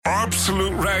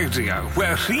Absolute Radio,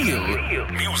 where real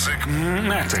music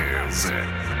matters.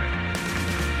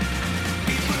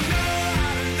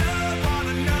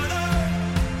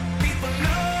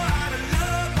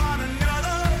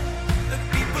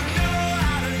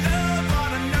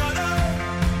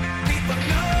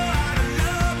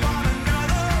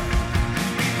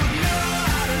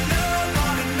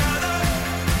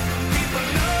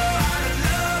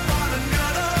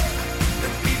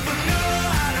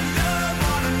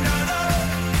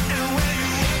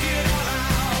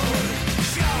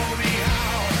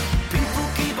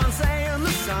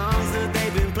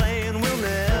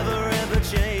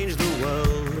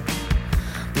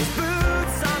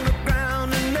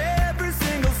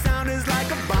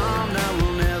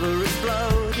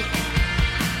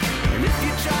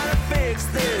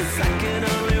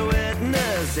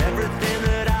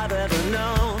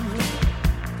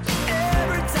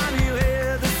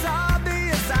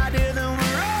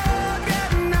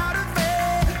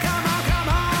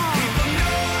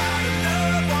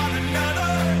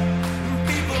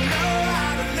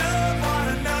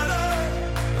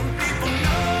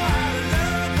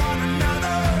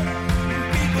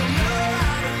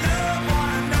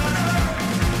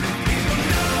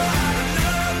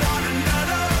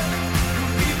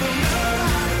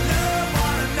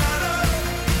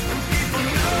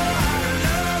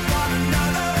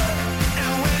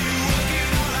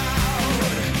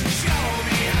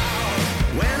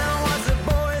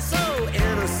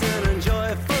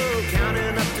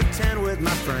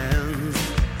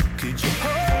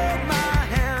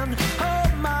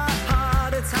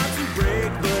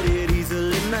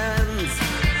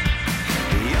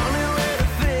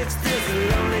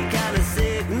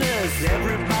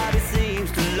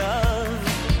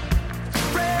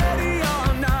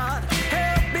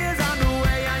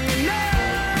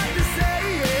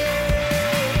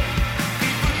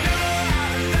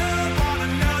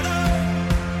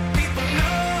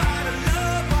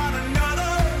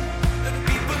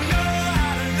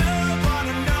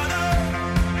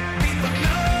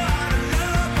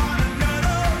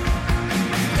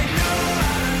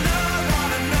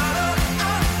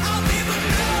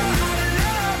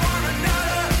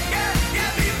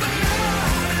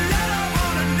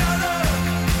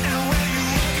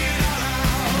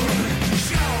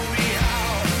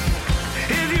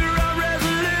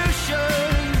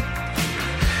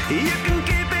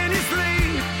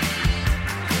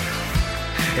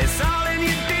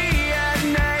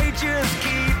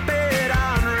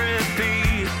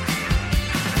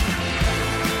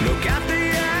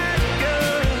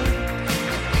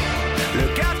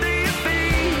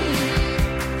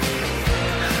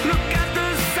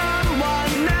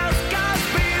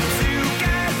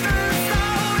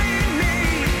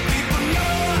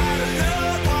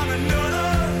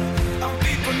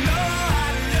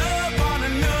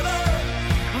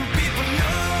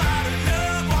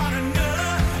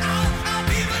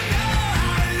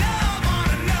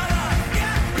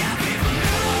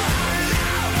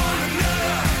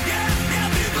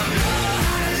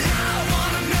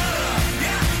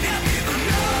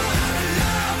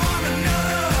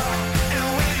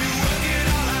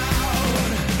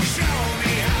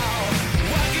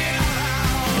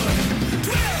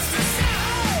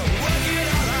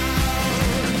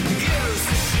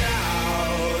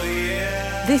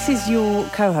 This is your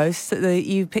co-host.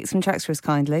 You picked some tracks for us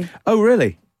kindly. Oh,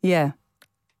 really? Yeah.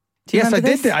 Do you Yes, I remember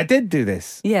did. this? I did do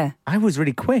this. Yeah. I was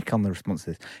really quick on the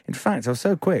responses. In fact, I was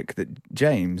so quick that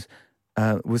James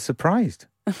was surprised.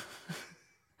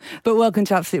 But welcome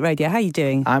to Absolute Radio. How are you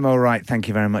doing? I'm all right. Thank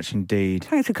you very much indeed.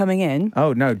 Thanks for coming in.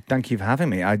 Oh, no, thank you for having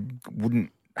me. I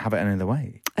wouldn't have it any other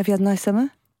way. Have you had a nice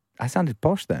summer? I sounded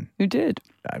posh then. You did.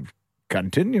 I'm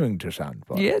continuing to sound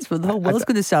posh. Yes, well, the whole world's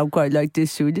going to sound quite like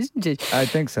this soon, isn't it? I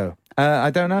think so.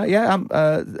 I don't know. Yeah.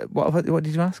 What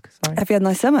did you ask? Sorry. Have you had a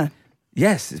nice summer?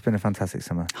 Yes, it's been a fantastic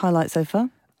summer. Highlight so far?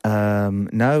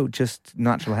 No, just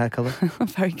natural hair colour.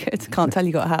 Very good. Can't tell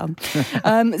you got a hat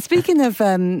on. Speaking of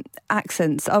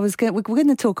accents, we're going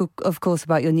to talk, of course,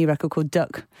 about your new record called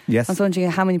Duck. Yes. I was wondering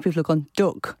how many people have gone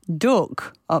duck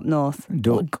up north.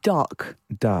 Duck. Or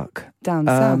Duck. down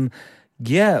south.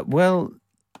 Yeah, well,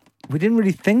 we didn't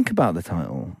really think about the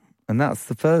title, and that's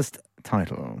the first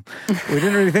title. We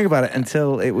didn't really think about it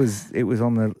until it was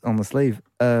on the sleeve,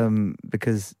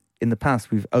 because in the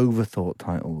past we've overthought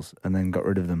titles and then got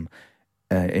rid of them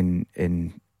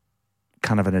in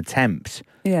kind of an attempt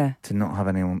to not have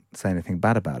anyone say anything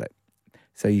bad about it.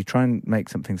 So you try and make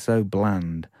something so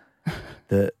bland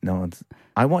that no one's...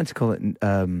 I wanted to call it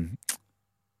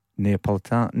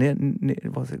Neapolitana.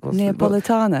 What's it?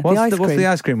 Neapolitana. What's the ice cream. What's the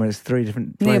ice cream when it's three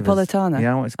different flavours? Neapolitana.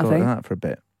 Yeah, I wanted to call it that for a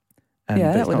bit. And Yeah,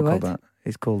 but that it's not would've called worked. that.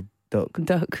 It's called duck.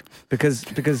 Duck.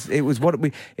 Because it was what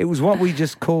we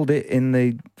just called it in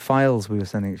the files we were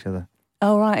sending each other.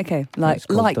 Oh, right, okay. It's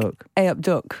called duck. A up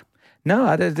duck. No,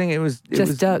 I don't think it was.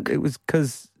 Just duck. It was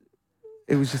because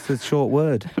it was just a short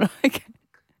word. Okay.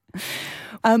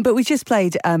 But we just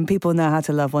played People Know How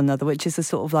to Love One Another, which is the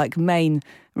sort of like main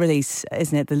release,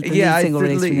 isn't it? The lead single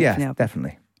release.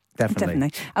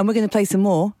 Definitely. And we're going to play some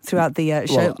more throughout the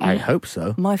show. Well, I hope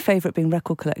so. My favourite being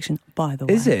Record Collection, by the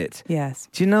way. Is it? Yes.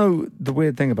 Do you know the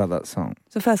weird thing about that song?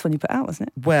 It's the first one you put out, wasn't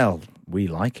it? Well, we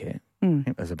like it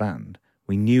as a band.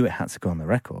 We knew it had to go on the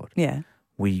record. Yeah.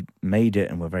 We made it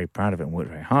and we're very proud of it and worked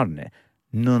very hard on it.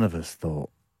 None of us thought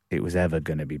it was ever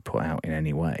going to be put out in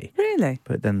any way. Really?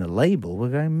 But then the label were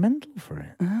going mental for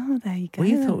it. Oh, there you go.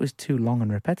 We thought it was too long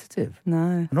and repetitive.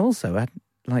 No. And also,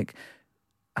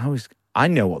 I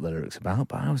know what the lyrics are about,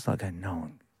 but I was like, no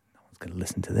one's going to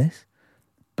listen to this.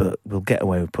 But we'll get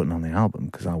away with putting it on the album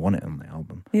because I want it on the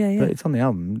album. Yeah. But it's on the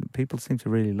album. People seem to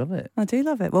really love it. I do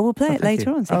love it. Well, we'll play it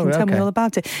later on so you can tell me okay. all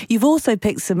about it. You've also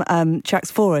picked some tracks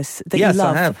for us that Yes, you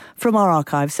love I have. from our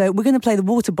archive. So we're going to play The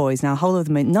Waterboys now, Whole of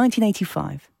the Moon,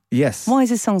 1985. Yes. Why is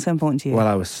this song so important to you? Well,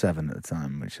 I was 7 at the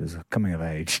time, which was a coming of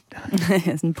age.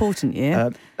 It's an important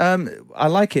year. I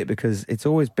like it because it's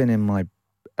always been in my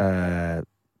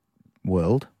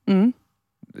world. Mm.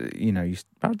 You know,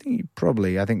 I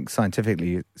think scientifically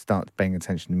you start paying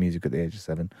attention to music at the age of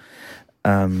 7.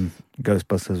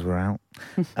 Ghostbusters were out.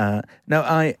 No,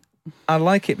 I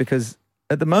like it because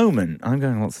at the moment I'm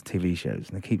going on lots of TV shows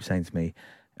and they keep saying to me,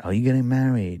 are you getting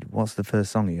married? What's the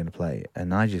first song you're going to play?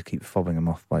 And I just keep fobbing them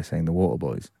off by saying The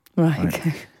Waterboys. Right,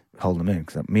 okay. Hold them in,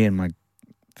 because me and my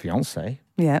fiancée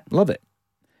love it.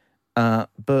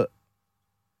 But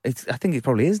I think it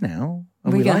probably is now.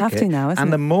 And We're going to like have to now, isn't it?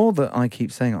 And the more that I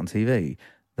keep saying it on TV,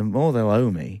 the more they'll owe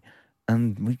me,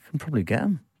 and we can probably get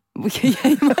them. Yeah,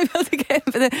 you might be able to get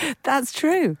it, but that's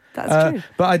true. That's true.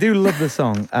 But I do love the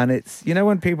song, and it's, you know,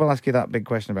 when people ask you that big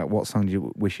question about what song do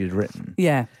you wish you'd written?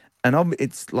 Yeah. And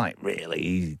it's like really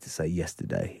easy to say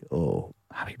Yesterday or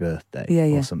Happy Birthday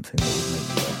or something that would make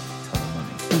you a ton of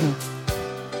money.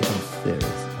 If I'm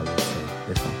serious, I would say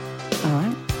this one. All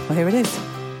right. Well, here it is.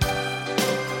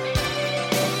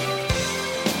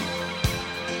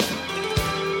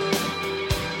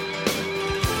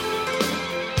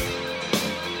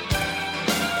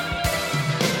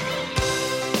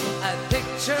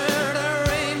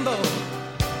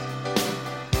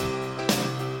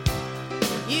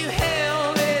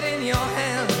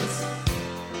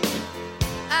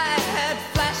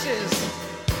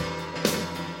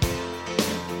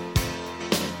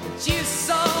 You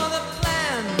saw the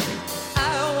plan. I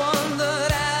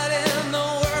wandered out in the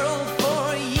world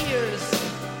for years,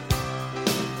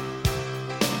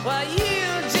 while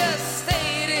you just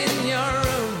stayed in your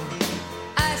room.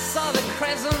 I saw the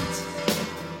crescent.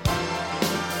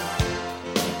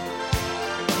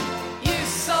 You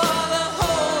saw the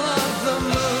whole of the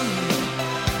moon.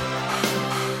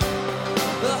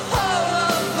 The whole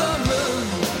of the moon.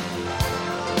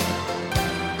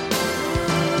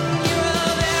 You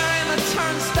were there in the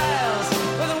turnstiles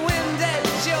with the wind at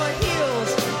your heels.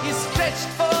 You stretched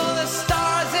for the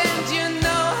stars and you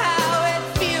know how it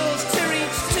feels to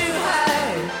reach too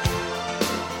high,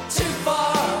 too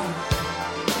far,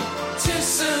 too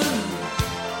soon.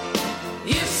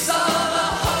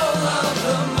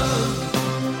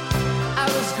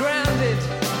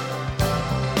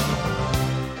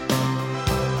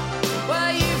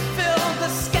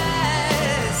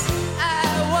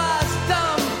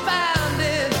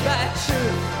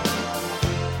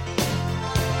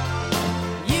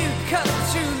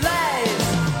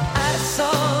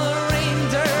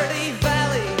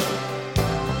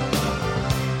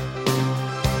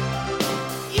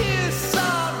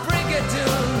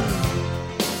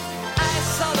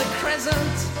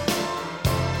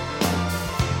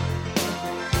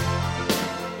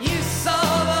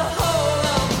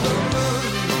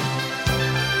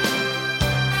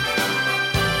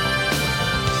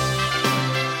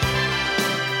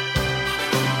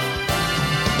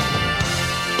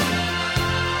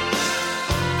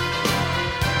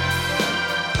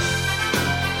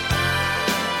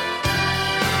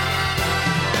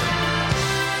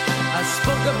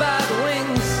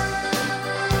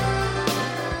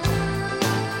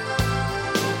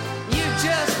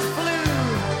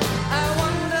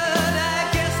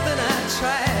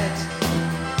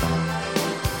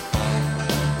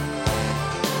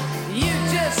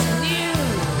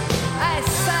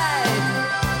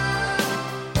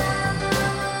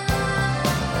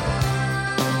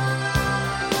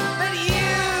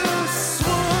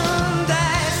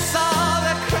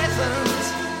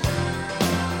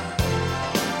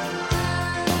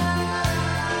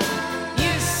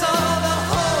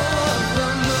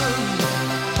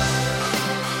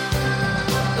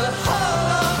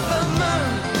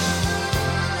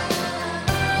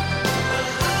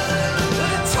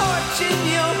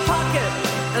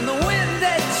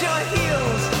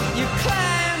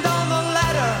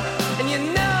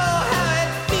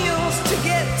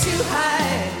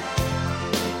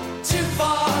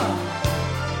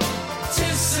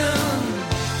 soon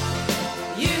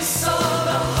you saw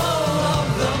the whole of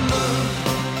the moon.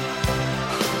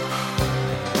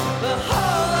 The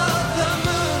whole of the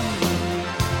moon.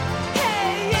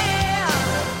 Hey, yeah.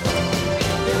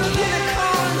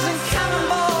 Unicorns and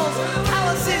cannonballs,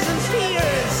 palaces and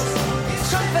piers,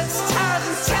 trumpets, towers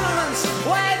and tenements,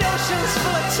 wide oceans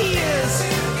full of tears,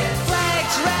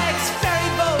 flags, rags,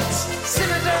 ferry boats,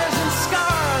 scimitars and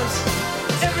scars,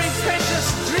 every precious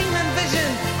dream and vision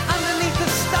underneath the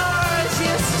stars.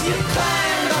 Yes, you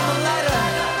climbed on the ladder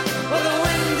with the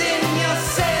wind in your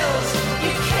sails.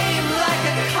 You came like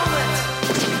a comet,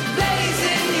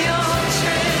 blazing your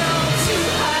trail. Too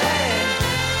high,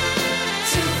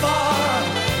 too far,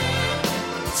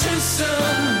 too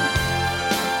soon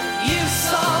you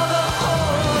saw the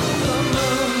whole of the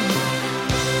moon.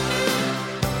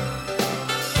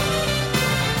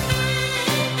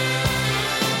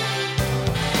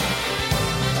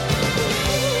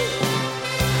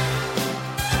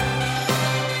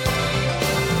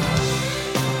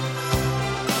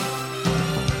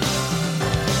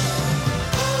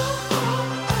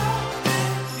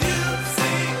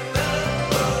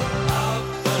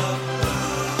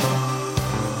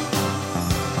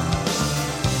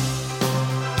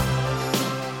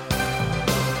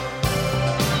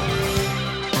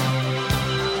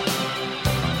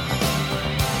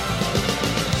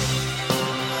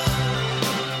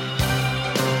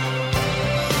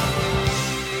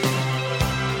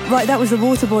 Right, that was the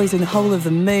Waterboys and Whole of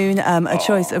the Moon, a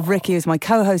choice of Ricky as my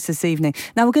co-host this evening.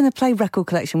 Now we're going to play Record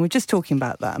Collection. We were just talking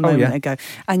about that a moment ago.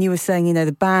 And you were saying, you know,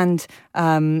 the band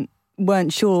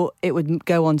weren't sure it would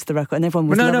go onto the record and everyone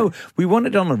was No, we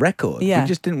wanted it on a record. Yeah. We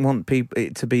just didn't want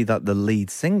it to be the lead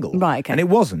single. Right, okay. And it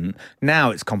wasn't. Now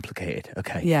it's complicated,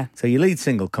 okay? Yeah. So your lead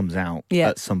single comes out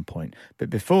at some point. But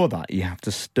before that, you have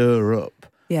to stir up.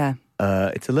 Yeah.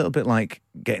 It's a little bit like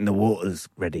getting the waters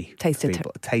ready. Taster.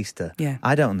 Taster. Yeah.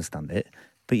 I don't understand it,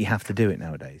 but you have to do it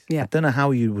nowadays. Yeah. I don't know how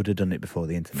you would have done it before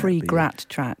the internet. Free but Grat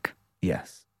track.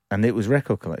 Yes. And it was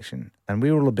Record Collection. And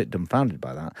we were all a bit dumbfounded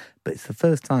by that. But it's the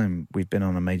first time we've been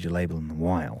on a major label in a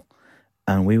while.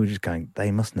 And we were just going,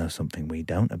 they must know something we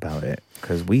don't about it.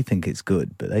 Because we think it's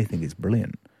good, but they think it's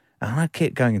brilliant. And I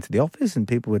kept going into the office and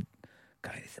people would go,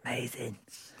 it's amazing.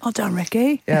 Well done,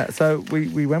 Ricky. Yeah, so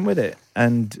we went with it,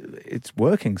 and it's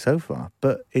working so far.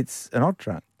 But it's an odd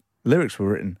track. Lyrics were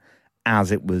written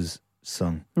as it was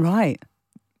sung. Right.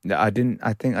 I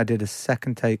think I did a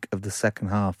second take of the second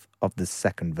half of the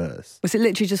second verse. Was it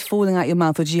literally just falling out your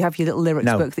mouth, or did you have your little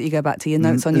lyrics book that you go back to, your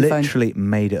notes on your phone? Literally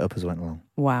made it up as I went along.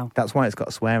 Wow. That's why it's got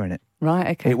a swear in it. Right,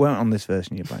 okay. It weren't on this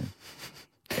version you're playing.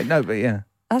 No, but yeah.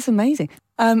 That's amazing.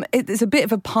 It's a bit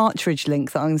of a Partridge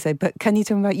link that I'm going to say, but can you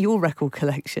tell me about your record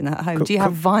collection at home? Do you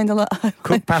have vinyl at home?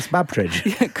 Cook past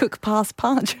Babtridge. Yeah, cook past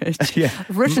Partridge. Yeah.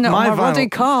 I've written it on my Roddy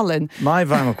Carlin. My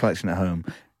vinyl collection at home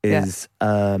is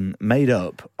made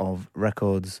up of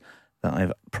records that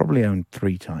I've probably owned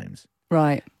 3 times.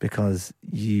 Right. Because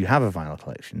you have a vinyl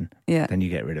collection, then you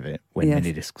get rid of it when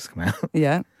mini discs come out.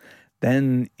 Yeah.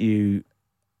 Then you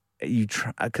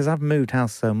try, because I've moved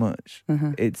house so much.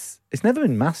 It's never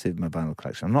been massive, my vinyl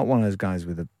collection. I'm not one of those guys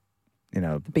with a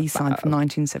B-side from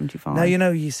 1975. No,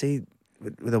 you see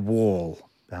with a wall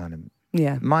behind him.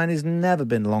 Yeah. Mine has never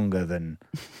been longer than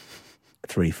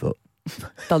 3 foot.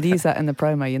 They'll use that in the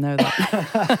promo, you know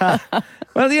that.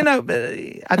 Well,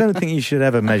 I don't think you should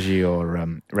ever measure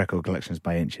your record collections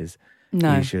by inches.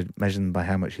 No. You should measure them by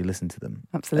how much you listen to them.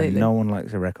 Absolutely. And no one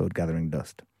likes a record gathering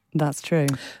dust. That's true.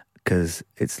 Because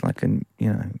it's like an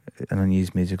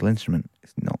unused musical instrument.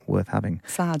 It's not worth having.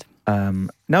 Sad.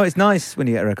 No, it's nice when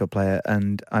you get a record player,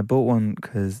 and I bought one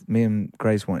because me and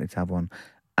Grace wanted to have one,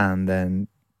 and then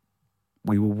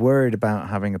we were worried about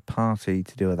having a party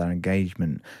to do with our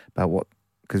engagement,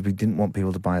 because we didn't want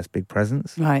people to buy us big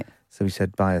presents. Right. So we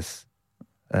said, buy us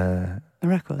a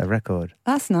record. A record.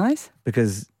 That's nice.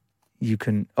 Because you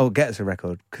can, get us a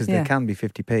record, because they can be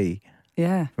 50p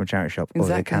from a charity shop, or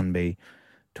they can be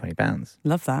 £20.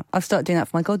 Love that. I've started doing that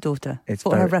for my goddaughter. It's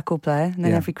bought her a record player, and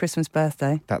then every Christmas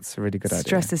birthday. That's a really good idea.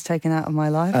 Stress is taken out of my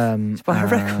life. Just buy a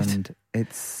record. And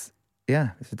it's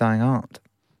a dying art,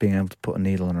 being able to put a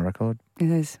needle on a record. It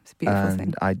is. It's a beautiful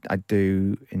thing. I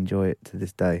do enjoy it to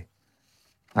this day.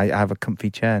 I have a comfy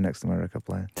chair next to my record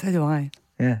player. So do I.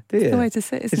 Yeah, do you? It's the way to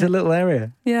sit, isn't it? It's a little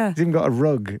area. Yeah. It's even got a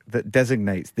rug that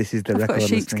designates this is the record. I've got a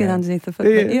sheepskin underneath the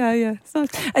footprint. Yeah. It's nice.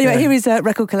 Anyway, here is a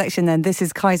record collection then. This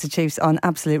is Kaiser Chiefs on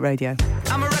Absolute Radio.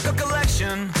 I'm a record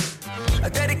collection, a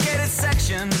dedicated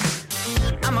section.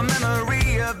 I'm a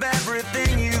memory of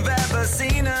everything you've ever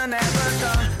seen and ever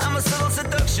done. I'm a subtle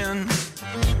seduction,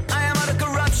 I am out of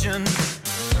corruption.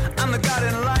 I'm the God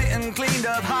enlightened, cleaned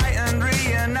up, heightened,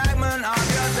 reenacted.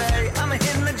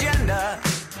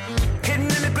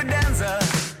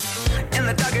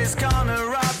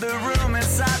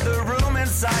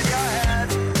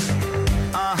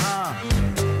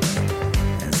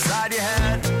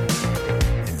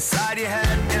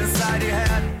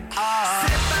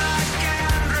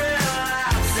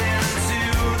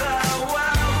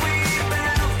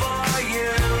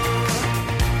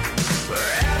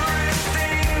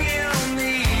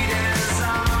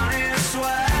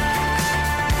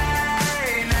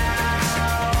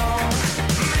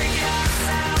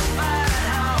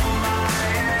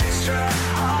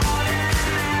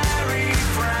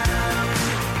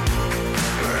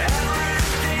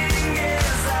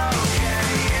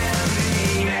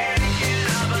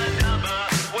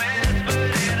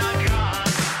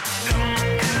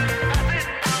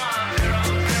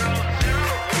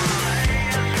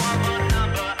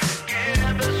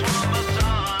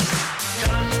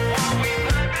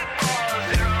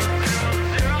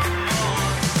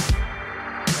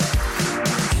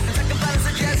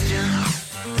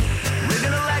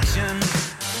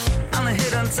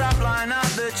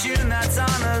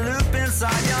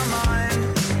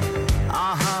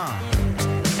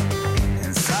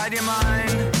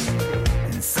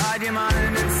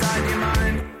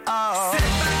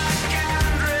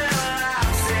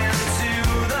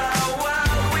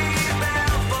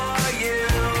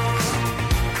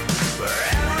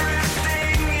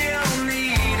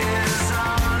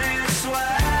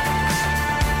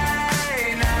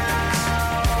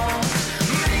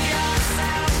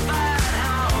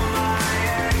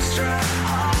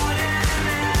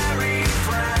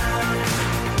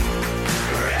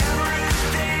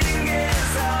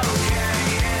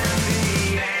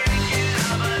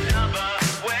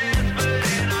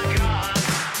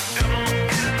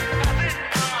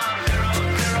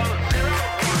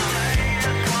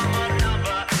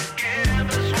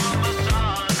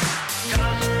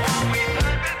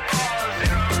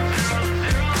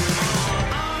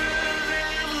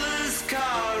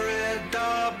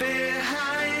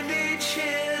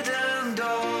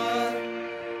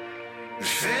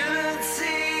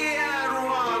 Infinity and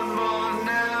one more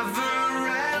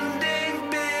never-ending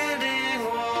bidding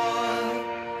war.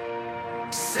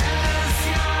 Send us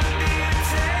your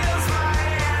details, my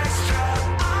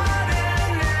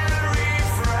extraordinary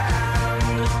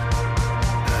friend.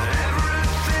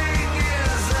 Everything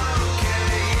is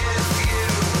okay if you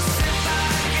sit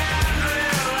back and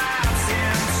relax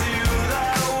into the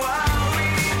world we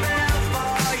built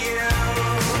for you.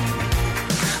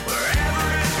 Where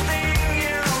everything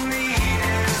you need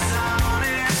is on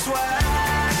its way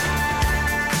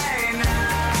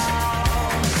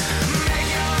now. Make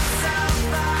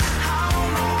yourself at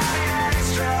home, my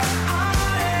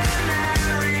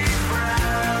extraordinary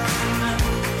friend.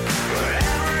 Where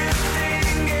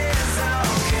everything is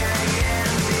okay in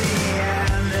the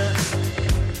end.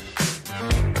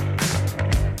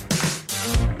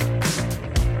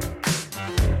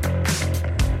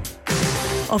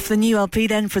 Off the new LP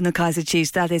then from the Kaiser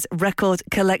Chiefs, that is Record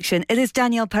Collection. It is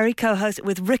Danielle Perry, co-host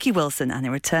with Ricky Wilson, and it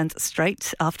returns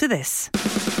straight after this.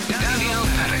 Danielle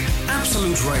Perry,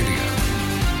 Absolute Radio.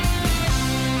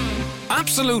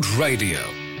 Absolute Radio,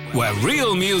 where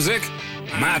real music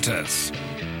matters.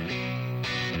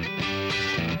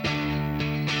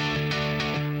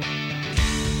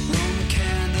 Roman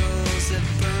candles that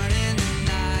burn in the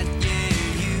night.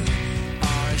 Yeah, you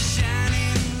are a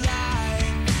shining light.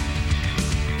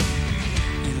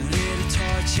 You lit a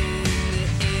torch in the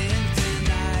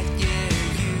infinite.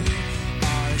 Yeah, you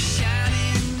are a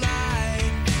shining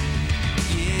light.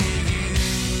 Yeah, you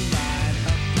light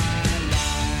up my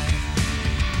life.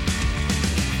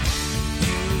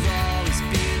 You've always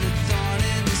been a thorn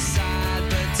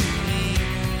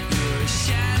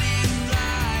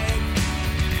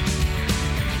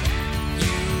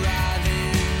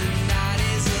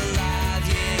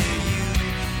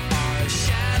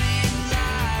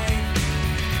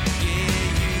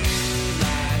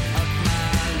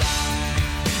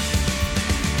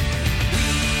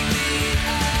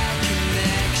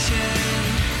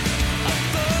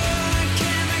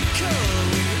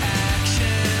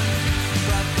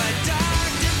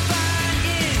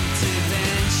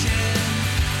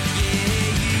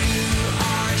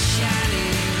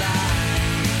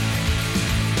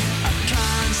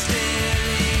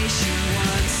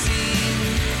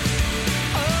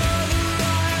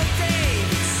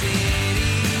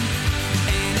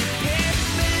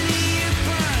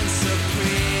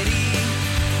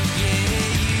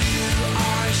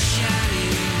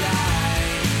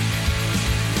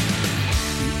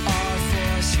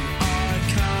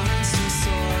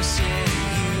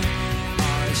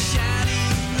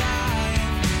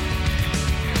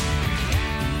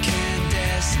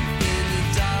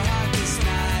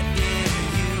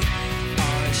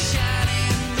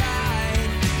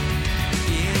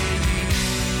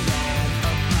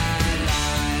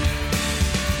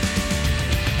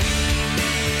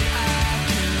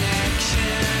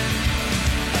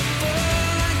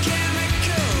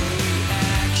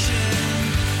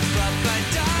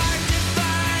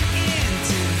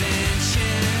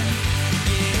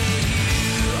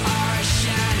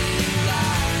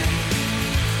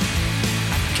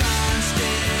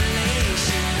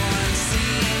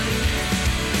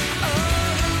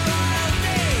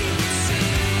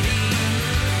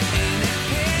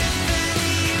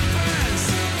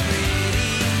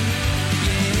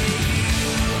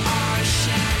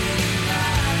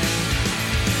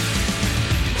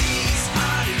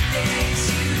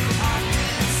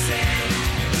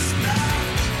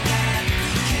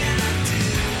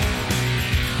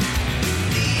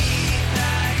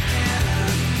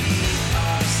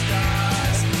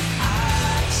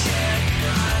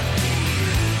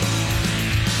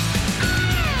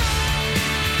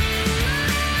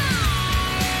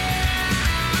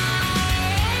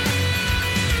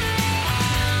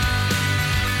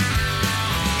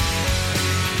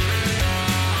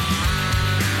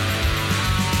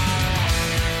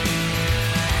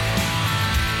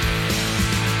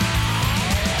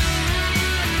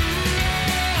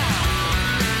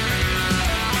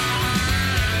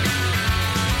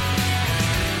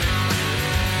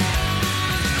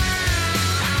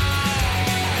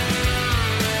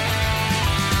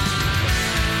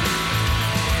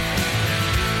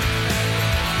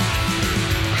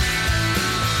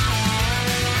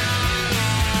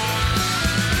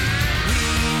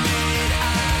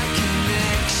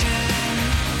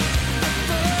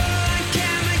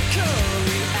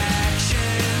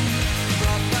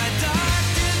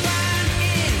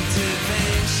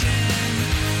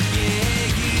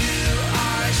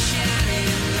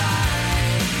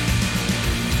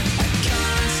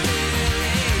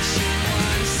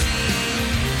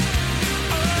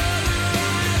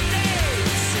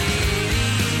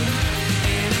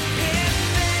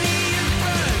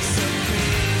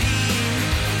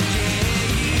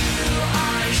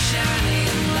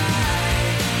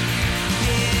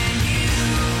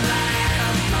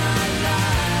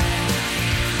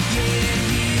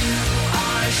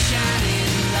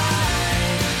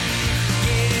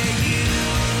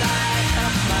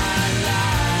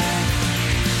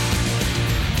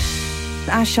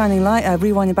As Shining Light,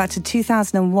 rewinding back to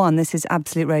 2001. This is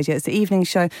Absolute Radio. It's the evening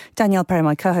show. Danielle Perry,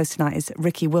 my co-host tonight, is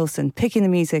Ricky Wilson, picking the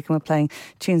music, and we're playing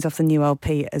tunes off the new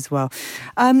LP as well.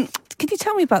 Can you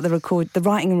tell me about the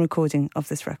writing and recording of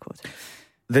this record?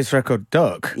 This record,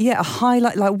 Duck? Yeah, a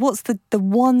highlight. Like, what's the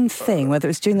one thing, whether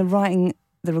it's doing the writing,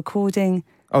 the recording...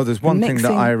 Oh, there's one thing that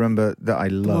mixing? I remember that I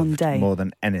loved day. more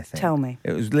than anything. Tell me.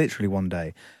 It was literally one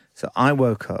day. So I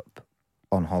woke up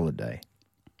on holiday.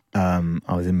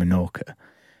 I was in Menorca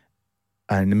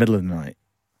in the middle of the night.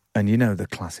 And you know the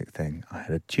classic thing, I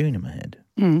had a tune in my head.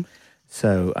 Mm.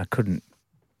 So I couldn't,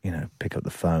 pick up the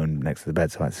phone next to the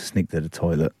bed, so I had to sneak to the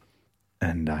toilet.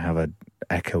 And I have an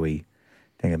echoey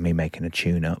thing of me making a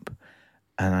tune up.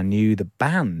 And I knew the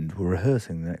band were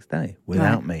rehearsing the next day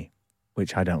without me,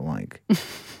 which I don't like.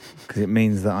 Because it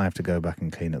means that I have to go back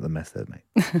and clean up the mess they've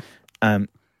made.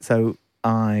 So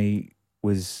I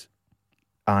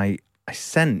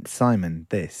sent Simon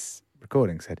this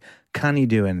recording, said, can you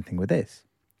do anything with this?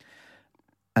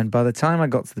 And by the time I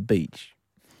got to the beach,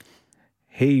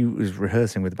 he was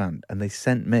rehearsing with the band, and they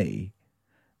sent me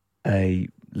a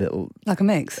little... Like a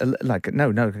mix? Like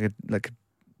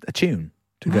a tune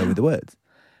to go with the words.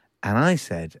 And I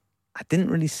said, I didn't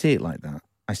really see it like that.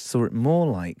 I saw it more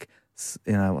like,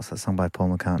 what's that song by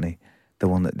Paul McCartney? The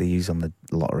one that they use on the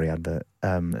lottery advert.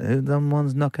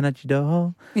 Someone's knocking at your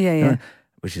door. Yeah.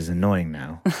 Which is annoying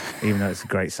now. Even though it's a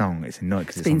great song, it's annoying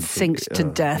because it's been synced to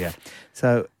death. Yeah.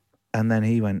 So, and then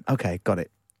he went, okay, got it.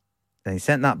 Then he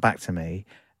sent that back to me,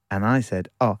 and I said,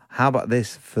 oh, how about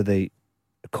this for the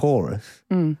chorus?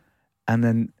 Mm. And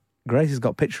then Grace has got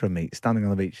a picture of me standing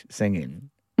on the beach singing.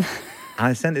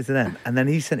 I sent it to them, and then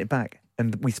he sent it back.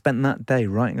 And we spent that day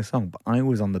writing a song, but I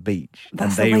was on the beach.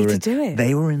 That's and the way to do it.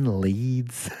 They were in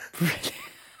Leeds.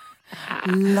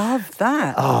 Love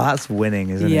that. Oh, that's winning,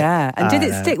 isn't it? Yeah. And did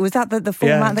it stick? Was that the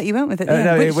format that you went with it?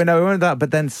 No, we went with that.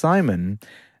 But then Simon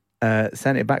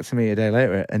sent it back to me a day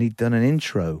later, and he'd done an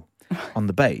intro on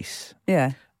the bass.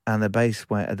 Yeah. And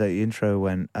the intro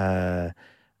went, I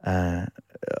can't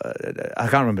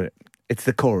remember it. It's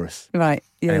the chorus. Right.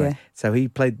 Yeah, anyway, yeah. So he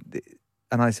played,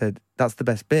 and I said, that's the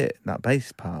best bit, that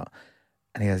bass part.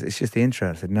 And he goes, it's just the intro.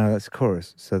 I said, no, that's the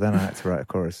chorus. So then I had to write a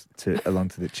chorus along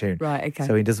to the tune. Right, okay.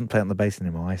 So he doesn't play on the bass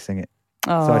anymore. I sing it.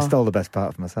 Oh. So I stole the best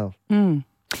part for myself. Mm.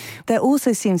 There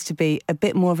also seems to be a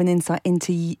bit more of an insight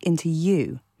into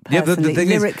you. Yeah, but the thing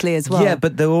lyrically is, as well. Yeah,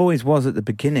 but there always was at the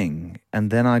beginning. And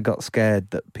then I got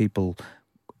scared that people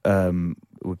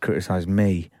would criticise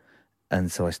me.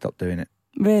 And so I stopped doing it.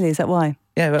 Really? Is that why?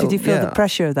 Yeah. Well, did you feel the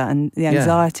pressure of that and the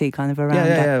anxiety kind of around that?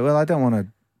 Yeah. Well, I don't want to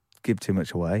give too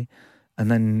much away. And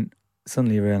then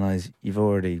suddenly you realise you've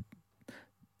already,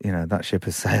 that ship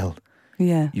has sailed.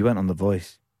 Yeah. You went on The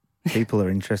Voice. People are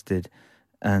interested.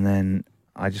 And then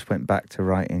I just went back to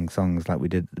writing songs like we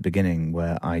did at the beginning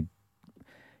where I,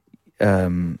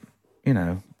 dancing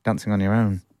on your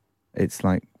own. It's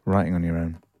like writing on your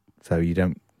own. So you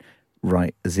don't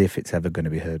write as if it's ever going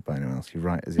to be heard by anyone else. You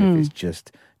write as if it's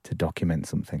just to document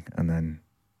something. And then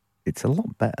it's a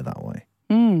lot better that way.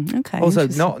 Okay. Also,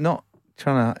 not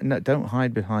trying to... No, don't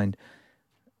hide behind...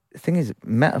 The thing is,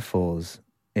 metaphors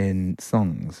in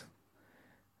songs,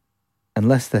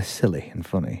 unless they're silly and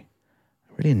funny,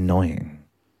 are really annoying.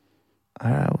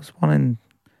 I was wanting...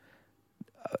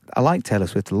 I like Taylor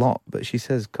Swift a lot, but she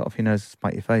says, cut off your nose,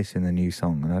 spite your face in the new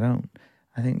song, and I don't...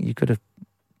 I think you could have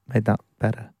made that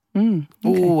better. Okay.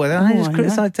 Oh, I just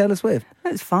criticise Taylor Swift.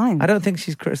 That's fine. I don't think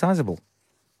she's criticisable.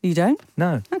 You don't?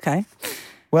 No. Okay.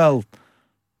 Well,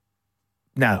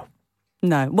 no.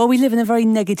 No. Well, we live in a very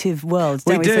negative world,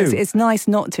 don't we? We do. So it's nice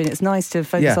not to, and it's nice to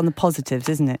focus on the positives,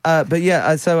 isn't it? But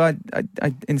yeah, so I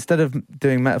instead of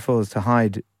doing metaphors to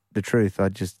hide the truth,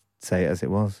 I'd just say it as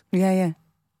it was. Yeah.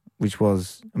 Which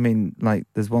was,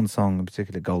 there's one song in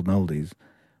particular, Golden Oldies,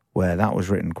 where that was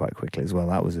written quite quickly as well.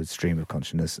 That was a stream of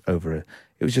consciousness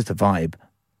it was just a vibe,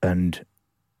 and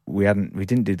we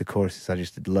didn't do the choruses. I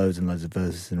just did loads and loads of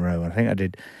verses in a row. And I think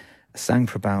I sang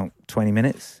for about 20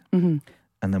 minutes, and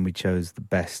then we chose the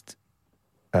best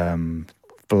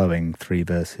flowing 3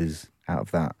 verses out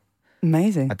of that.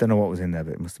 Amazing. I don't know what was in there,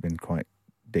 but it must have been quite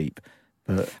deep.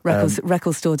 But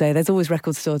record store day. There's always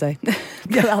record store day.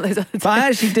 Out those other but I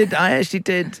actually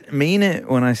did mean it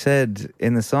when I said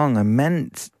in the song. I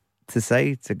meant to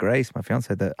say to Grace, my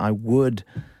fiance, that I would,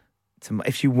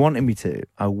 if she wanted me to,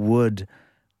 I would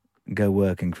go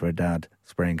working for a dad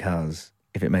spraying cars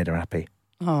if it made her happy.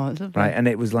 Oh, it's lovely. Right, and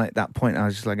it was like that point. I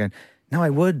was just like going, no,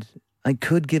 I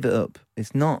could give it up.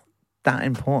 It's not that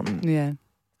important. Yeah.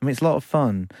 I mean, it's a lot of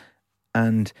fun,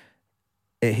 and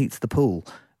it heats the pool.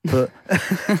 But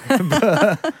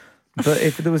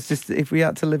if we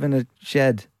had to live in a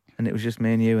shed and it was just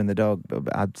me and you and the dog,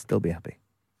 but I'd still be happy.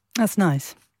 That's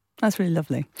nice. That's really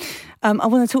lovely. I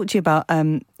want to talk to you about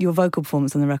your vocal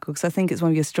performance on the record, because I think it's one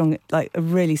of your a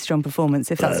really strong performance,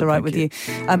 if that's all right with you.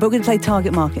 But we're going to play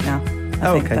Target Market now.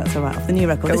 I think that's all right, off the new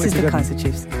record. This is the Kaiser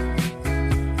Chiefs.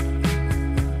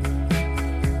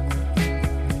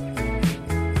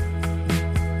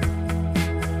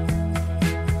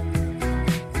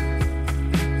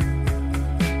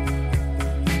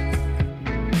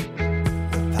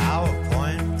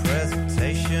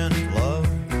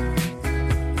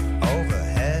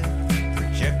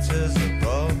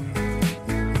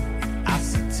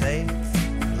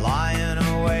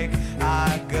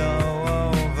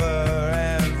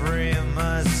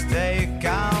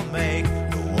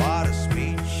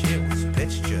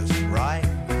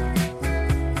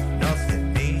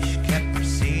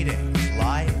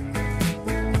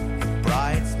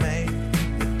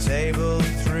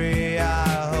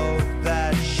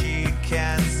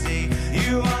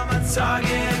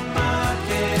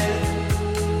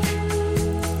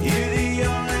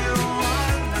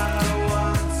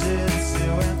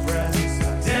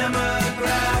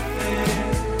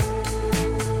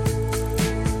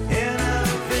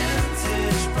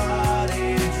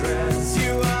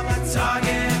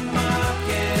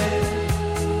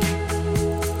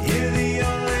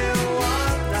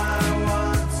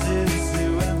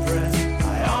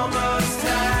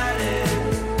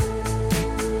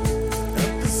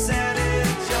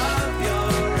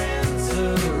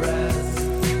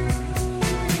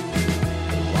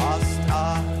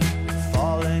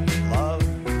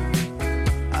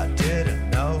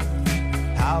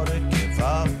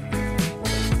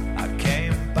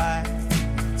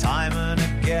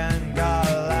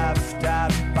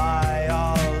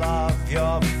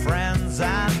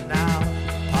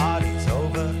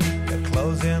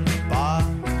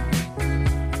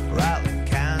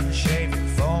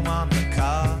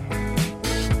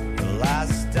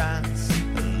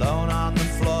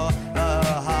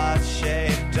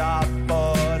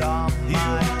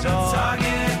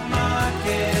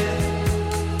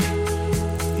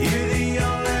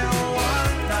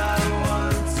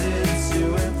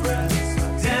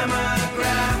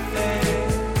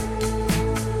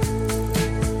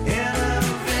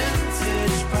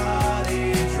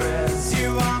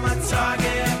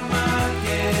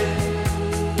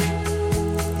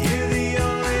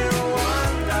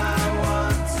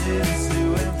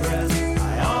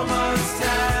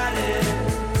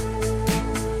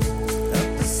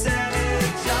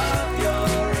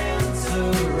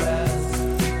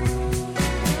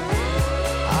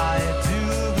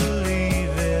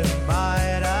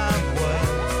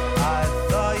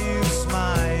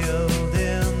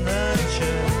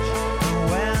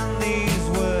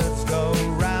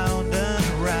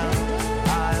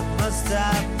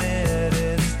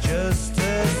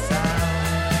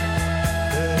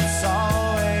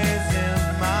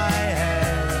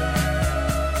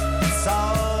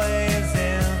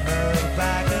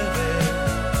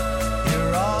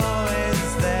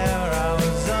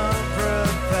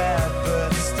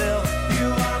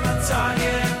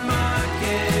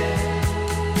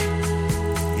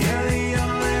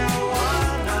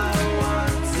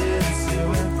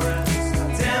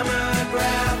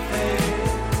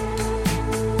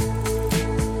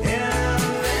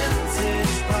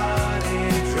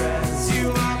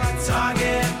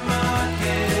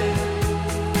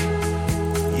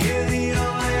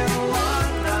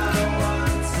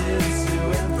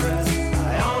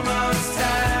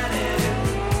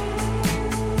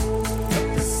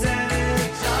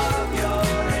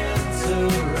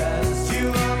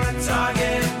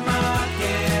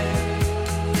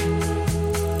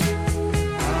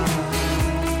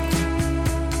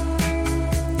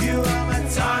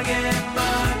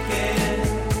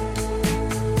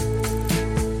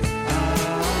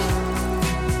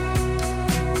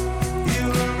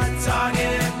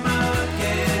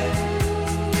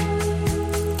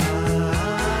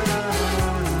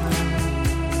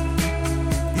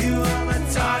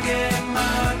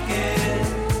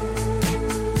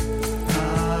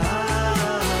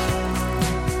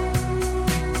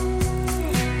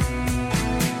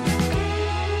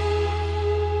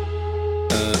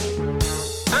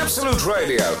 Absolute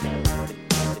Radio.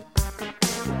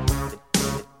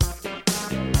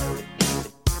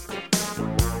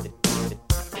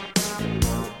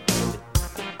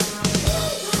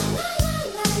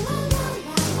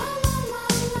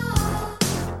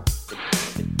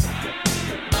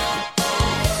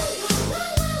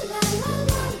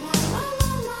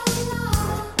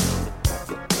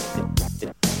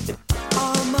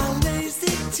 All my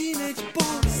lazy teenage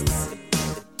boasts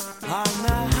are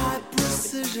now hot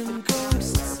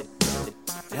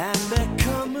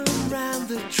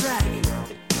the track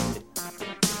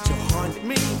to haunt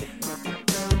me.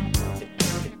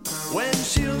 When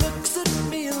she looks at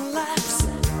me and laughs,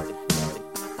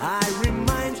 I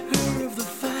remind her of the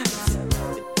fact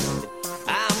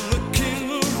I'm the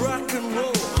king of rock and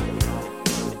roll,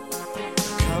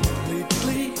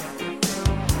 completely.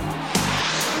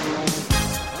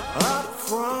 Up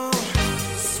from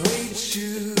suede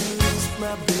shoes,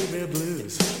 my baby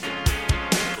blues.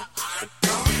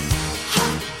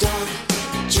 Hot dog,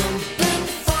 jumping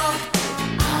for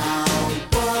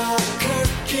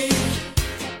Albuquerque.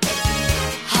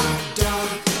 Hot dog,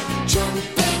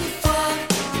 jumping for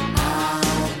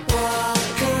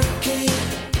Albuquerque.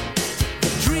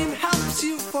 The dream helps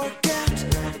you forget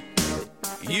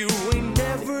you ain't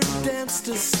never danced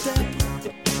a step.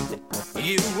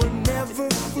 You were never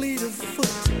fleet of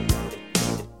foot.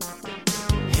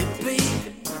 Hippie.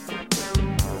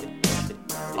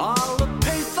 All the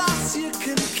pathos you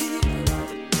can keep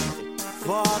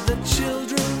for the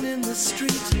children in the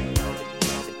street,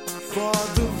 for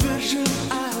the vision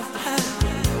I've had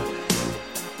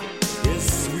is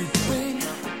sweeping.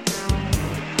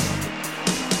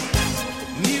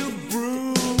 New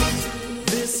broom,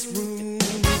 this room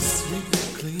is sweet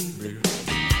and clean.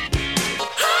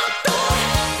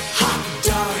 Hot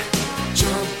dog,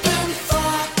 jumping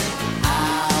for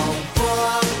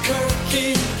Albuquerque.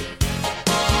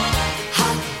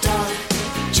 Hot dog,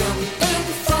 jumping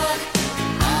for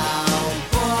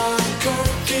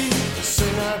Albuquerque.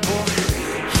 Sing that boy.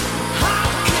 Hot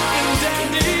kicking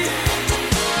dandy.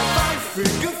 Fine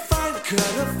figure, fine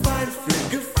cutter, fine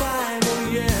figure, fine, oh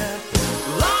yeah.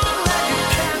 Long-legged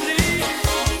candy.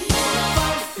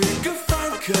 Fine figure,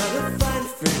 fine cutter, fine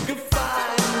figure,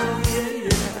 fine, oh yeah,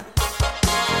 yeah.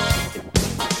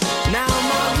 Now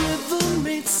my rhythm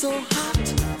ain't so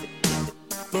hot,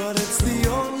 but it's the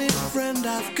only friend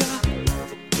I've got.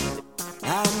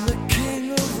 I'm the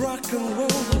king of rock and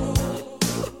roll,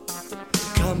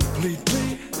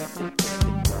 completely.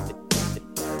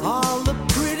 All the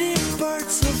pretty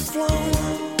birds have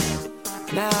flown.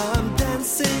 Now I'm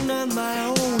dancing on my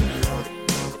own.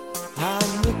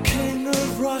 I'm the king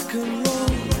of rock and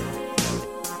roll,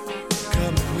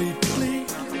 completely.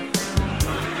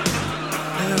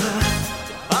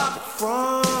 Up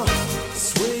from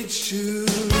suede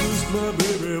shoes, my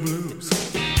baby blues.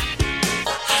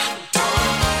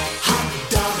 Hot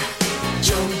dog,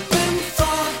 jumping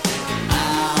for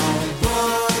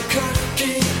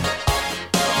Albuquerque.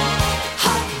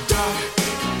 Hot dog,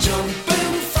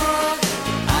 jumping for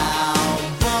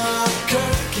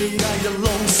Albuquerque. Now you're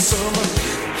lonesome.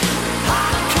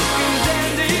 Hot kicking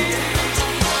dandy.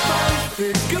 Fine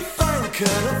figure, fine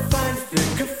cutter, fine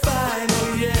figure, fine,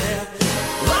 oh yeah.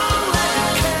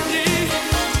 Long-legged candy.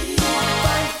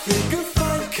 Fine figure,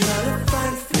 fine cutter,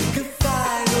 fine figure,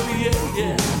 fine, oh yeah,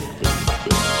 yeah.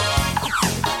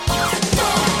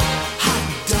 Hot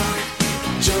dog,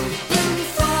 jumping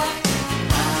for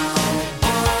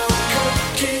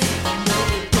Albuquerque.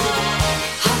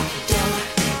 Hot dog,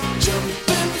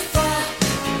 jumping for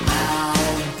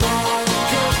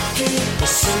Albuquerque.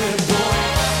 Sing it, boy.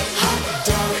 Hot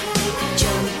dog,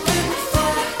 jumping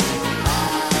for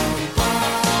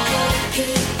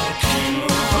Albuquerque. King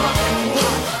of rock and roll.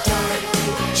 Hot dog,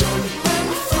 jumping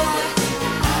for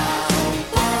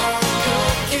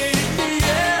Albuquerque.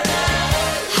 Yeah.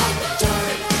 Hot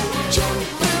dog,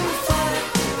 jumping for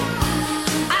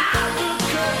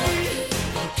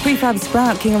Albuquerque. Prefab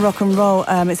Sprout, King of Rock and Roll.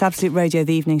 It's Absolute Radio,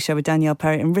 the evening show with Danielle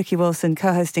Perry and Ricky Wilson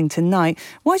co-hosting tonight.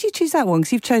 Why did you choose that one?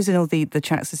 Because you've chosen all the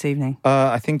tracks this evening.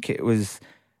 I think it was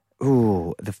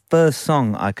the first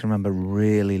song I can remember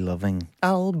really loving.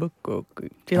 Albuquerque.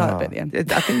 Do you like it at the end?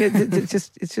 I think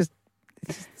the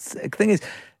thing is,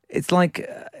 it's like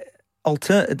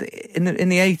in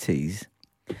the 80s,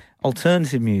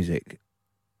 alternative music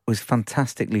was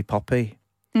fantastically poppy.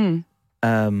 From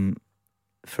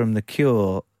The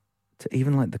Cure to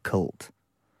even like The Cult.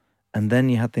 And then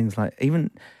you had things like,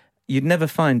 you'd never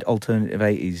find alternative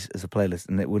 80s as a playlist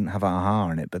and it wouldn't have a-ha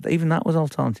in it, but even that was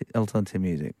alternative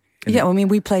music. Yeah, well, I mean,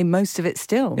 we play most of it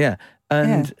still. Yeah,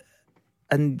 and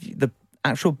the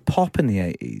actual pop in the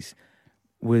 80s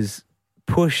was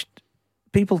pushed.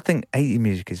 People think 80s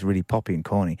music is really poppy and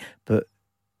corny, but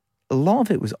a lot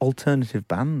of it was alternative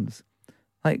bands.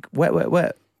 Like Wet Wet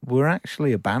Wet were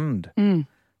actually a band,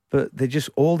 but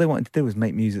all they wanted to do was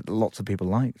make music that lots of people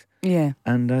liked. Yeah,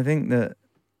 and I think that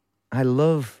I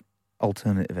love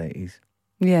alternative 80s.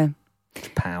 Yeah.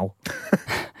 Pow.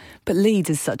 But Leeds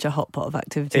is such a hot pot of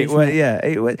activity.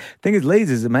 Thing is,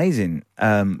 Leeds is amazing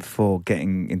for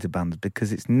getting into bands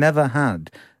because it's never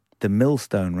had the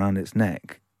millstone round its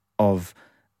neck of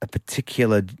a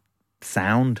particular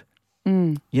sound.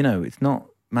 You know, it's not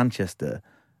Manchester,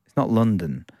 it's not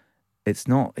London, it's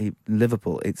not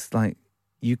Liverpool. It's like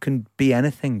you can be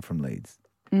anything from Leeds.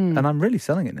 And I'm really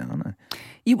selling it now, aren't I?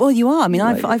 You are. I mean,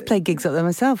 I've played gigs up there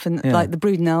myself, and like the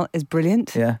Brudenell is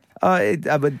brilliant. Yeah. But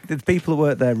the people who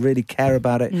work there really care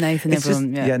about it. Nathan, it's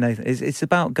everyone. Just, Nathan. It's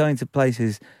about going to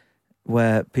places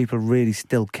where people really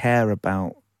still care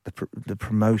about the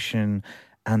promotion,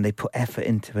 and they put effort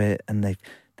into it, and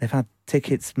they've had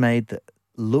tickets made that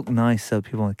look nice, so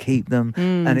people want to keep them,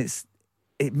 and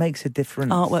it makes a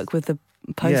difference. Artwork with the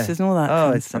posters and all that. Oh,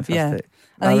 kind it's of stuff. fantastic.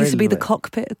 And I used to be the love it.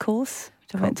 Cockpit, of course.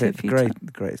 Which I went to a few the times.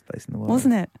 greatest place in the world,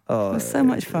 Wasn't it? Oh, it was so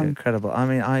much fun. Incredible. I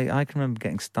mean, I can remember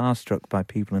getting starstruck by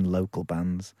people in local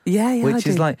bands. Yeah, which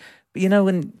is like, you know,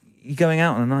 when you're going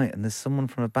out on a night and there's someone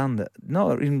from a band that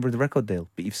not even with a record deal,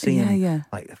 but you've seen them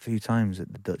like a few times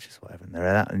at the Duchess or whatever, and they're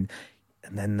at and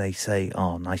then they say,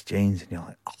 "Oh, nice jeans," and you're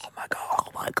like, "Oh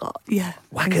my god, yeah."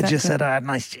 Wacker just said I had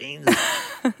nice jeans.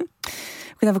 We're going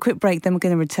to have a quick break, then we're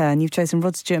going to return. You've chosen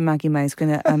Rod Stewart and Maggie May's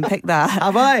going to pick that.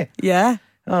 Have I? Yeah.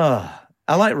 Oh,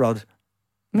 I like Rod.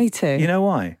 Me too. You know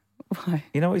why? Why?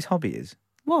 You know what his hobby is?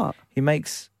 What? He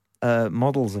makes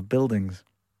models of buildings.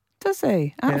 Does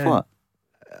he? Out of what?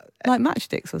 Like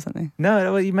matchsticks or something?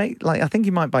 No, well, I think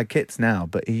he might buy kits now,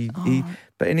 but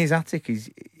but in his attic he's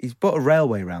put a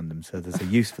railway around them, so there's a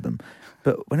use for them.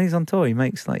 But when he's on tour, he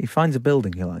finds a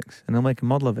building he likes, and he'll make a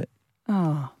model of it.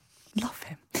 Oh, love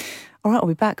him. All right, I'll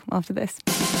be back after this.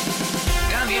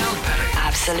 Danielle Perry.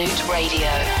 Absolute Radio.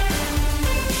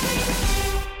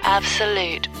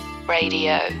 Absolute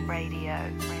Radio.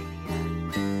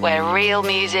 Where real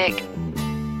music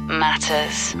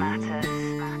matters.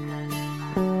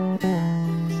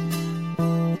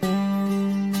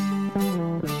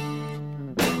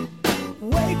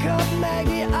 Wake up,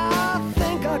 Maggie, I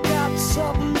think I got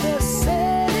something to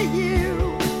say to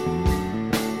you.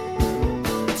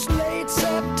 It's late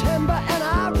September and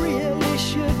I really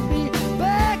should be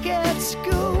back at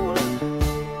school.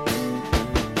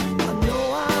 I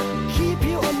know I keep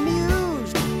you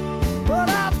amused, but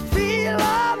I feel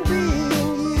I'm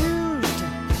being used.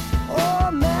 Oh,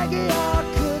 Maggie, I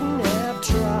couldn't have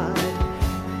tried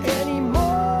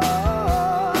anymore.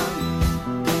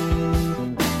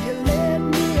 You led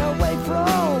me away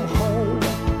from home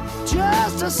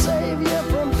just to save you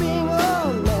from being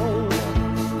alone.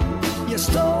 You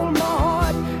stole my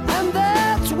heart, and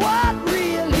that's what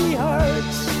really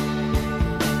hurts.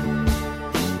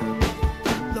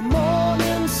 The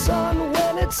morning sun,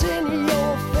 when it's in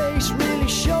your face, really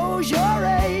shows your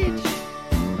age.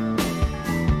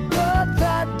 But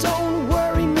that don't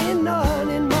worry me none.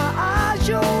 In my eyes,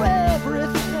 you're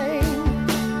everything.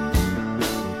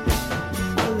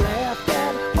 I laughed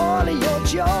at all of your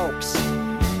jokes.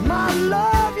 My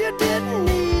love, you didn't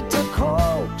need to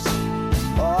coax.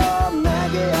 Oh,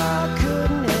 Maggie, I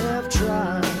couldn't have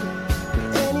tried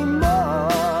anymore.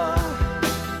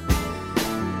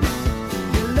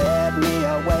 You led me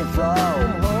away from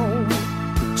home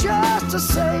just to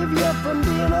save you from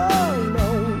being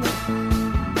alone.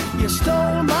 You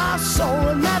stole my soul,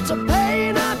 and that's a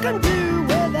pain I can do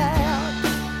without.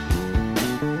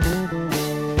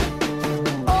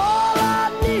 All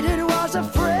I needed was a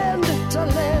friend to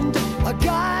lend a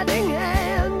guiding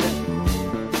hand.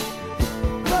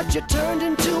 But you turned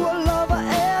into a lover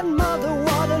and mother.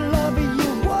 What a lover,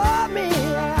 you wore me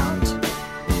out.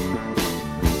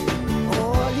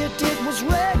 All you did was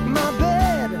wreck my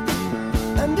bed,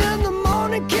 and in the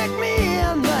morning kick me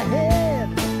in the head.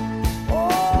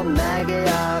 Oh, Maggie,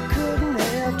 I couldn't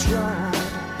have tried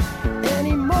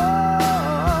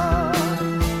anymore.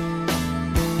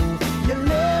 You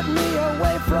led me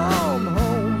away from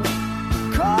home,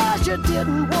 'cause you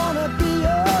didn't want to be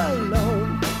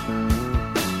alone.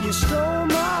 You stole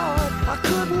my heart, I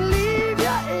couldn't leave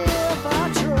you if I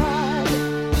tried.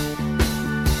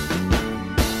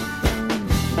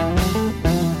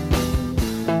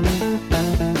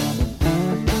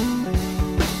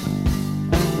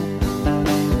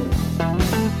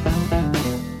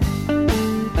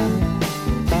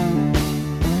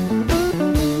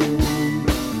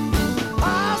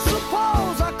 I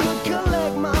suppose I could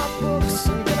collect my books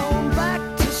and get on back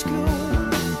to school.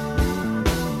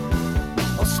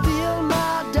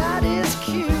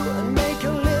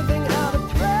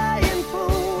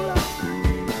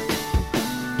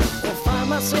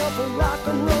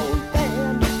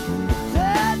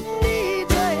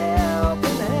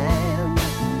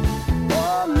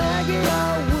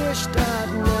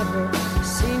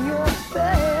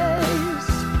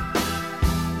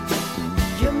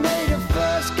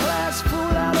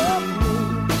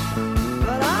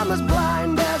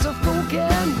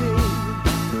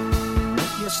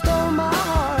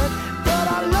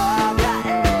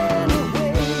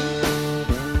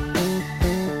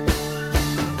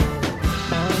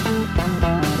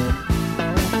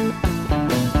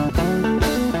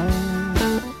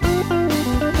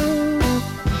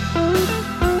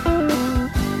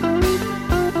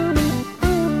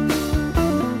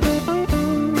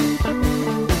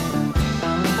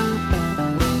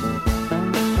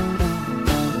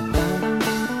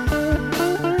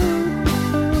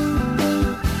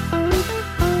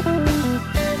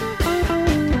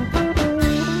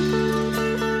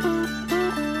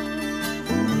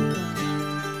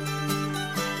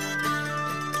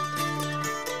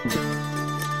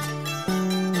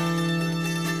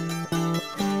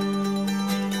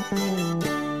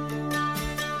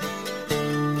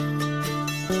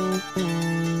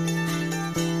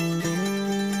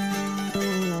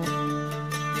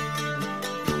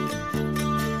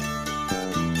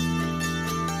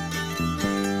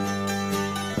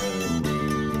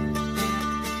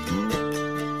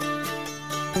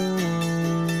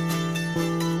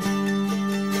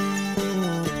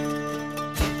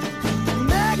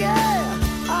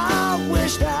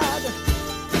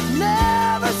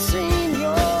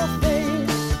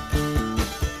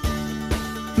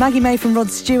 Maggie May from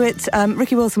Rod Stewart,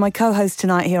 Ricky Wilson, my co-host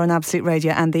tonight here on Absolute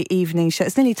Radio and the evening show.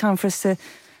 It's nearly time for us to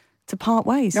part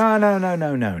ways.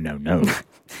 No.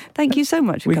 Thank you so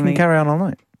much for coming. We can carry on all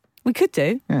night. We could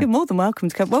do. Yeah. You're more than welcome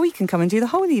to come. Well, we can come and do the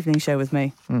whole evening show with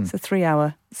me. It's a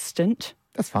 3-hour stint.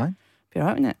 That's fine. Be all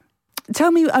right, wouldn't it?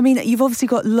 Tell me, I mean, you've obviously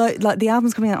got, like, the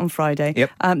album's coming out on Friday. Yep.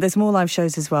 There's more live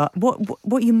shows as well. What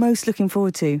are you most looking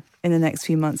forward to in the next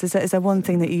few months? Is there one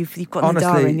thing that you've got in the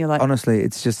diary and you're like... Honestly,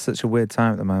 it's just such a weird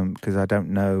time at the moment because I don't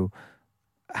know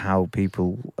how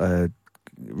people are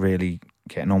really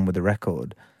getting on with the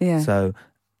record. Yeah. So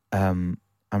I'm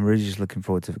really just looking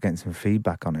forward to getting some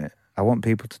feedback on it. I want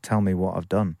people to tell me what I've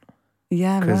done.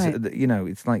 Yeah, right. Because, you know,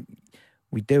 it's like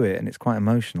we do it and it's quite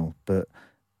emotional, but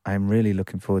I'm really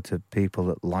looking forward to people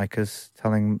that like us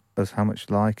telling us how much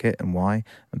they like it and why,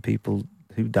 and people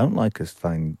who don't like us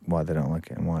telling why they don't like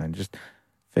it and why, and just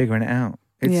figuring it out.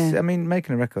 It's, I mean,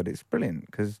 making a record, it's brilliant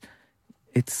because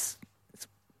it's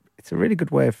a really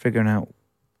good way of figuring out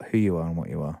who you are and what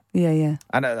you are. Yeah, yeah.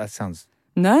 I know that sounds...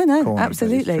 No, corny,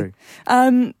 absolutely.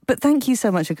 But thank you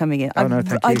so much for coming in. No,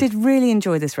 thank you. I did really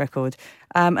enjoy this record.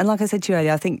 And like I said to you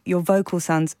earlier, I think your vocal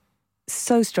sounds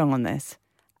so strong on this.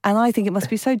 And I think it must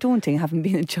be so daunting having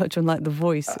been a judge on like The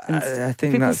Voice. And I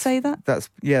think people say that? That's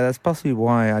possibly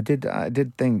why I did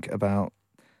think about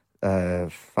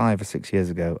 5 or 6 years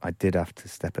ago, I did have to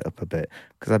step it up a bit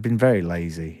because I've been very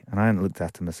lazy and I hadn't looked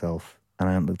after myself and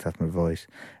I hadn't looked after my voice.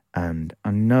 And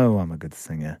I know I'm a good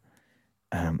singer.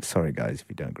 Sorry, guys, if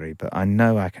you don't agree, but I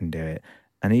know I can do it.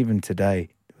 And even today,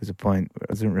 there was a point where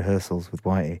I was in rehearsals with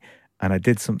Whitey, and I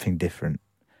did something different.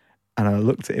 And I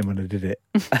looked at him when I did it,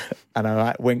 and I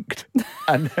like winked,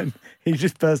 and then he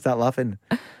just burst out laughing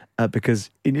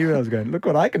because he knew I was going. Look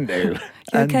what I can do.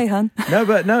 You okay, hon?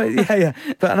 But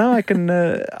now I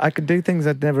can do things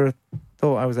I'd never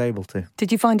thought I was able to.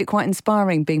 Did you find it quite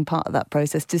inspiring being part of that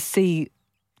process to see?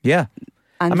 Yeah.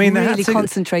 And really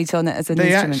concentrate on it as an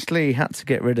instrument. They actually had to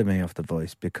get rid of me off The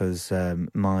Voice because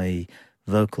my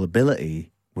vocal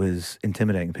ability was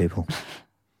intimidating people,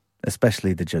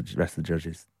 especially the rest of the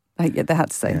judges. Yeah, they had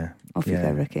to say, off you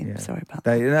go, Ricky. Yeah. Sorry about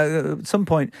that. At some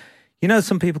point,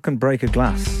 some people can break a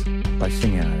glass by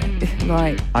singing at it.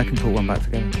 Right. I can put one back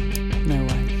together. No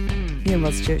way. You and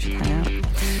Rod Stewart should hang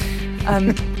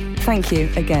out. Thank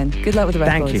you again. Good luck with the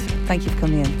records. Thank you. Thank you for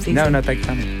coming in. See you soon. No, thank you for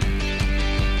coming.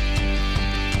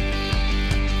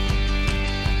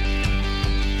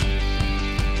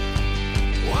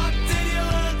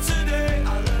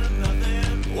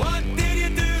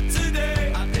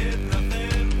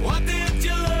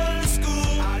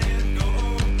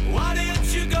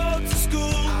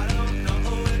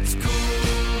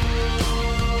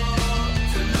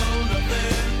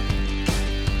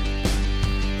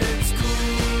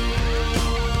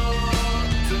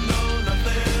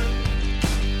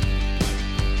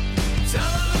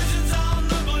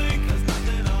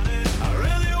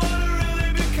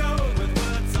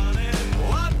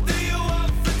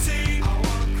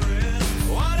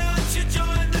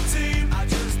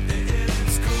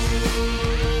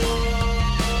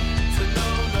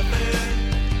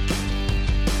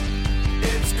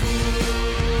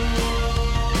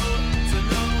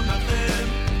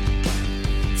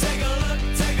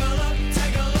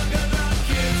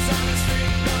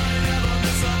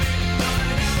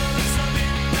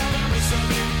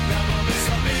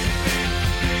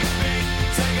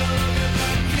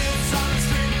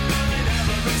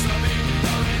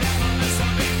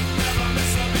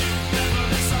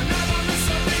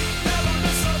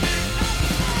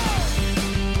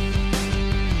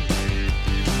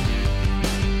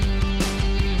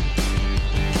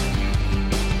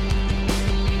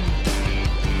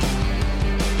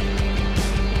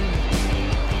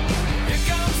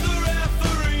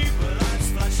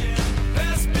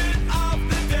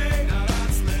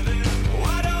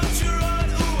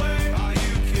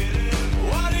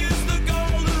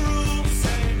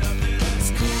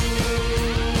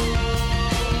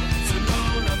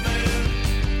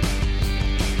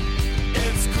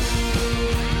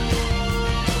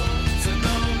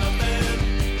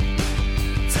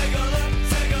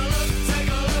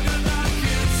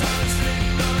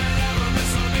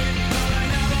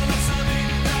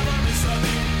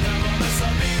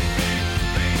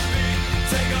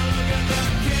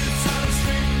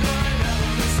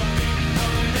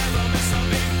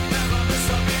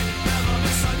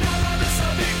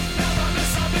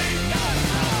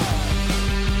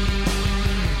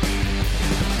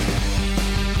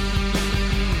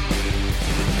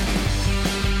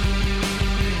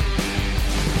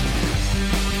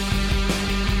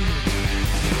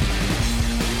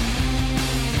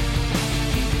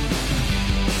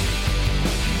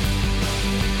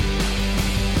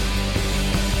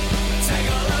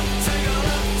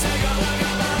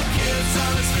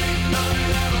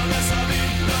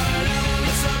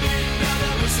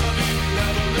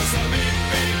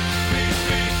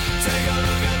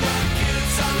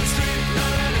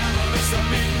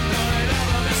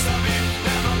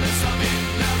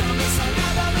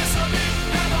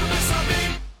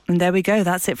 there we go.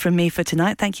 That's it from me for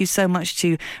tonight. Thank you so much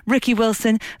to Ricky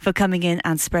Wilson for coming in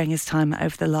and sparing his time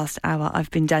over the last hour. I've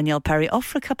been Danielle Perry, off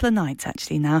for a couple of nights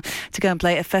actually now to go and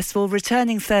play at a festival,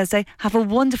 returning Thursday. Have a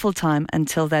wonderful time.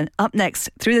 Until then, up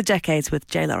next, Through the Decades with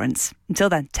Jay Lawrence. Until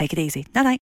then, take it easy. Night-night.